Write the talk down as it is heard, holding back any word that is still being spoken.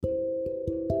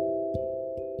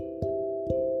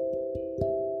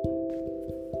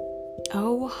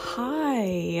Oh,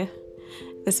 hi.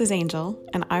 This is Angel,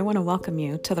 and I want to welcome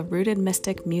you to the Rooted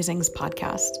Mystic Musings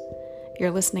podcast. You're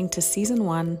listening to Season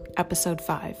 1, Episode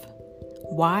 5,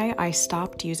 Why I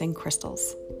Stopped Using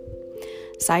Crystals.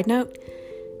 Side note,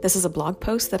 this is a blog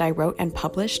post that I wrote and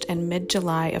published in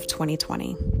mid-July of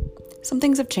 2020. Some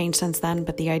things have changed since then,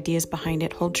 but the ideas behind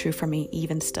it hold true for me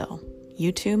even still.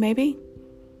 You too, maybe?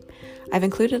 I've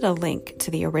included a link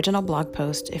to the original blog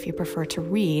post if you prefer to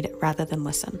read rather than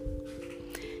listen.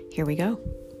 Here we go.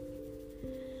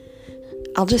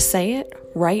 I'll just say it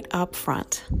right up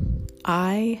front.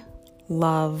 I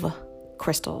love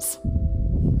crystals.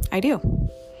 I do.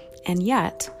 And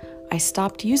yet, I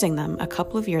stopped using them a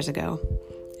couple of years ago,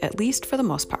 at least for the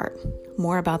most part.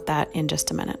 More about that in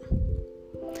just a minute.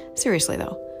 Seriously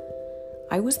though,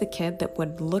 I was the kid that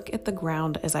would look at the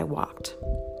ground as I walked.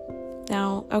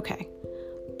 Now, okay,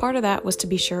 part of that was to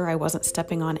be sure I wasn't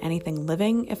stepping on anything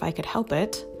living if I could help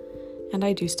it, and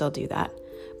I do still do that.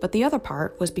 But the other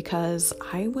part was because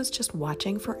I was just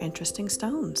watching for interesting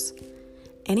stones.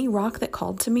 Any rock that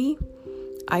called to me,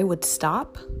 I would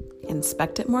stop,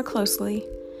 inspect it more closely,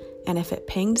 and if it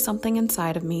pinged something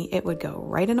inside of me, it would go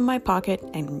right into my pocket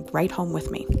and right home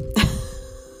with me.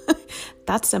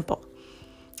 That's simple.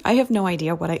 I have no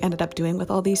idea what I ended up doing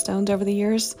with all these stones over the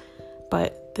years,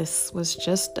 but this was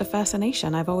just a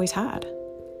fascination I've always had.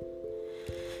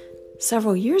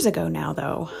 Several years ago now,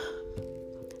 though,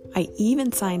 I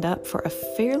even signed up for a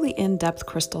fairly in-depth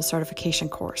crystal certification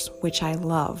course, which I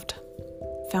loved.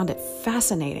 Found it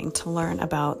fascinating to learn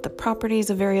about the properties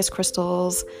of various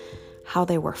crystals, how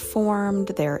they were formed,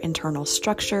 their internal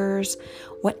structures,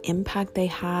 what impact they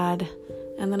had,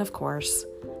 and then, of course,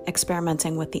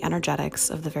 experimenting with the energetics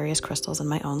of the various crystals in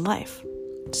my own life.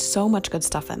 So much good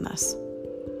stuff in this.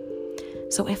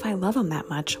 So if I love them that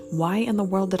much, why in the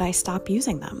world did I stop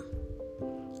using them?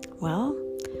 Well,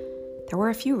 there were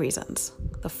a few reasons.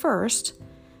 The first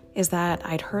is that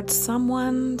I'd heard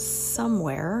someone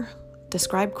somewhere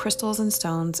describe crystals and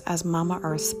stones as Mama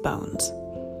Earth's bones.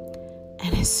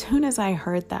 And as soon as I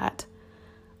heard that,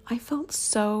 I felt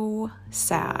so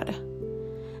sad.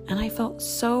 And I felt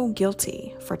so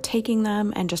guilty for taking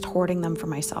them and just hoarding them for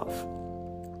myself.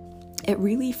 It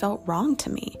really felt wrong to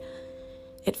me.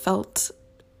 It felt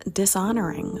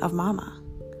dishonoring of Mama.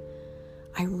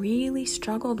 I really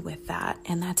struggled with that,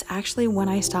 and that's actually when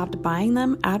I stopped buying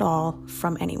them at all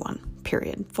from anyone,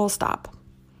 period, full stop.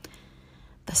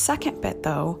 The second bit,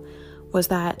 though, was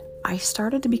that I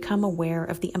started to become aware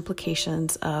of the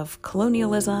implications of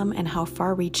colonialism and how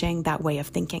far-reaching that way of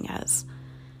thinking is.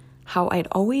 How I'd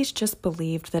always just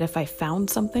believed that if I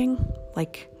found something,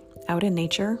 like out in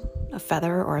nature, a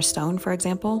feather or a stone, for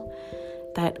example,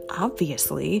 that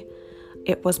obviously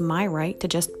it was my right to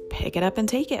just pick it up and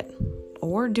take it,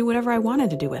 or do whatever I wanted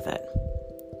to do with it.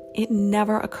 It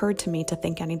never occurred to me to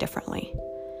think any differently.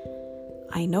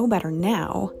 I know better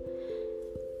now,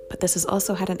 but this has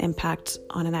also had an impact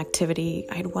on an activity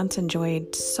I'd once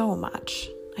enjoyed so much.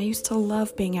 I used to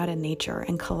love being out in nature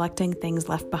and collecting things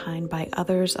left behind by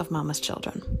others of Mama's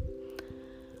children.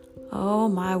 Oh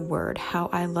my word, how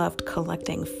I loved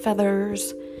collecting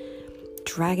feathers,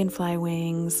 dragonfly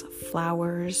wings,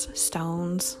 flowers,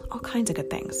 stones, all kinds of good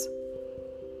things.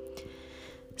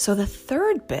 So the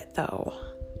third bit, though,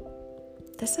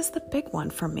 this is the big one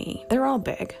for me. They're all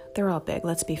big,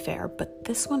 let's be fair. But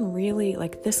this one really,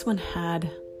 this one had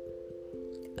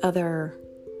other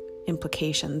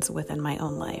implications within my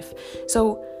own life.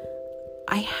 So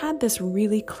I had this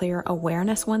really clear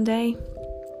awareness one day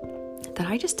that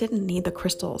I just didn't need the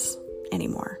crystals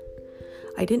anymore.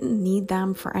 I didn't need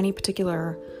them for any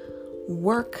particular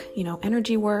work,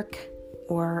 energy work,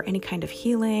 or any kind of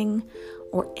healing,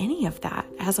 or any of that,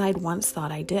 as I'd once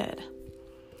thought I did.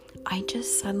 I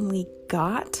just suddenly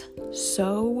got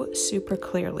so super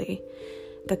clearly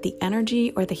that the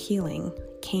energy or the healing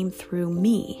came through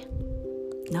me,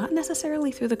 not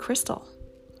necessarily through the crystal,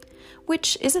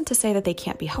 which isn't to say that they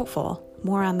can't be helpful.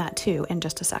 More on that too in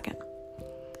just a second.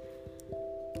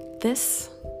 This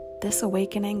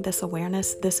awakening, this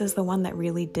awareness, this is the one that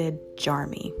really did jar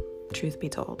me, truth be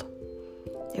told.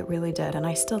 It really did, and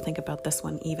I still think about this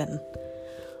one even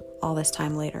all this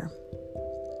time later.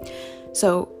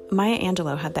 So Maya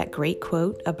Angelou had that great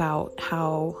quote about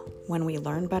how when we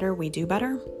learn better, we do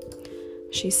better.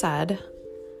 She said,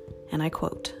 and I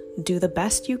quote, "Do the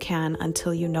best you can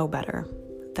until you know better.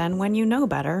 Then when you know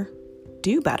better,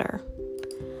 do better."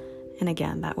 And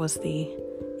again, that was the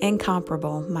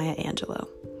incomparable Maya Angelou.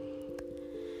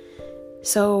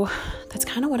 So that's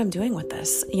kind of what I'm doing with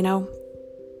this.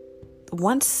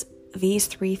 Once these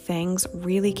 3 things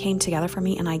really came together for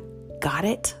me and I got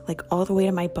it, like all the way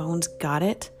to my bones, got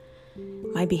it,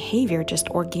 my behavior just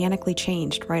organically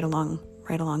changed right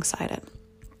alongside it.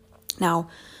 Now,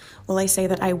 will I say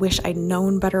that I wish I'd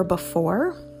known better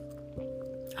before?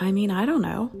 I mean, I don't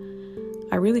know.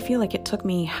 I really feel like it took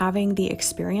me having the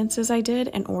experiences I did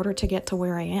in order to get to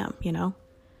where I am, you know?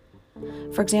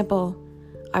 For example,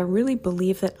 I really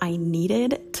believe that I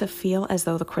needed to feel as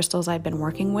though the crystals I'd been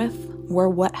working with were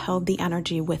what held the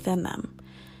energy within them,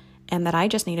 and that I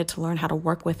just needed to learn how to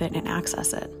work with it and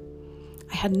access it.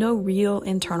 I had no real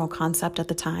internal concept at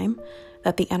the time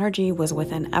that the energy was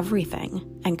within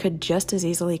everything and could just as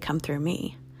easily come through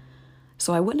me.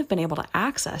 So I wouldn't have been able to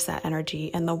access that energy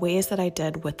in the ways that I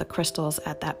did with the crystals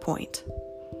at that point.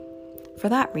 For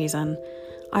that reason,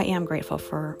 I am grateful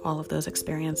for all of those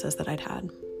experiences that I'd had.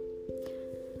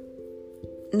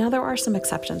 Now, there are some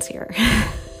exceptions here.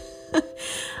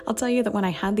 I'll tell you that when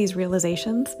I had these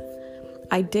realizations,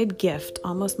 I did gift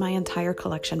almost my entire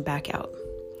collection back out.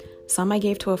 Some I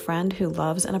gave to a friend who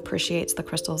loves and appreciates the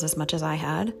crystals as much as I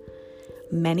had.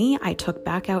 Many I took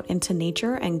back out into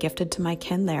nature and gifted to my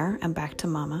kin there and back to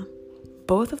Mama.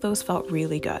 Both of those felt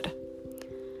really good.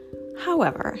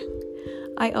 However,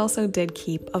 I also did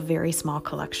keep a very small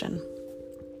collection.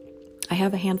 I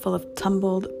have a handful of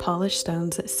tumbled, polished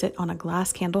stones that sit on a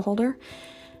glass candle holder,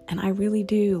 and I really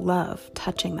do love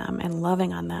touching them and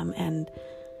loving on them and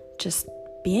just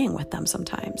being with them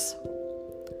sometimes.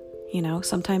 You know,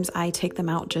 sometimes I take them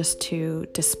out just to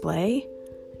display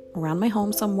around my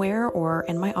home somewhere or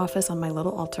in my office on my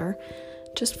little altar,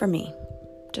 just for me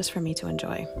to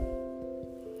enjoy.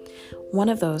 One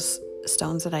of those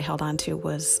stones that I held on to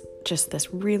was just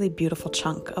this really beautiful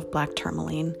chunk of black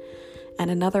tourmaline, and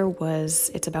another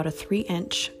it's about a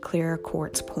 3-inch clear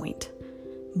quartz point.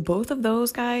 Both of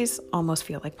those guys almost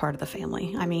feel like part of the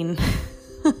family. I mean,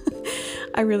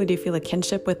 I really do feel a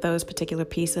kinship with those particular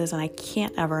pieces, and I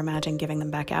can't ever imagine giving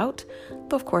them back out,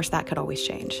 though of course that could always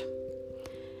change.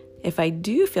 If I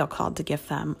do feel called to gift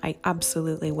them, I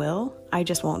absolutely will. I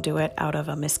just won't do it out of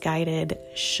a misguided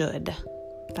should.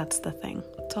 That's the thing.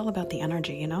 It's all about the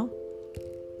energy, you know?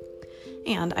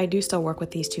 And I do still work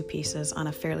with these 2 pieces on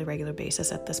a fairly regular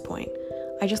basis at this point.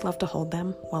 I just love to hold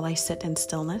them while I sit in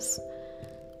stillness,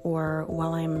 or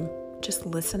while I'm just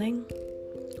listening,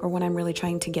 or when I'm really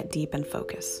trying to get deep and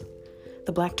focus.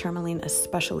 The black tourmaline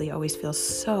especially always feels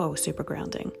so super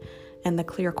grounding, and the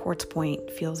clear quartz point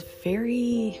feels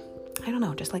very, I don't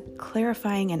know, just like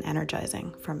clarifying and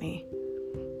energizing for me.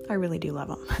 I really do love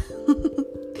them.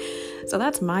 So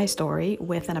that's my story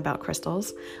with and about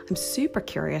crystals. I'm super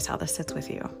curious how this sits with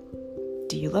you.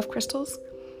 Do you love crystals?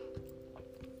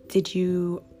 Did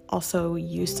you also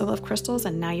used to love crystals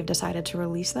and now you've decided to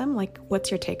release them? Like, what's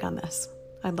your take on this?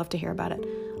 I'd love to hear about it.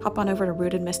 Hop on over to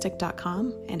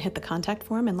rootedmystic.com and hit the contact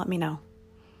form and let me know.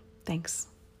 Thanks.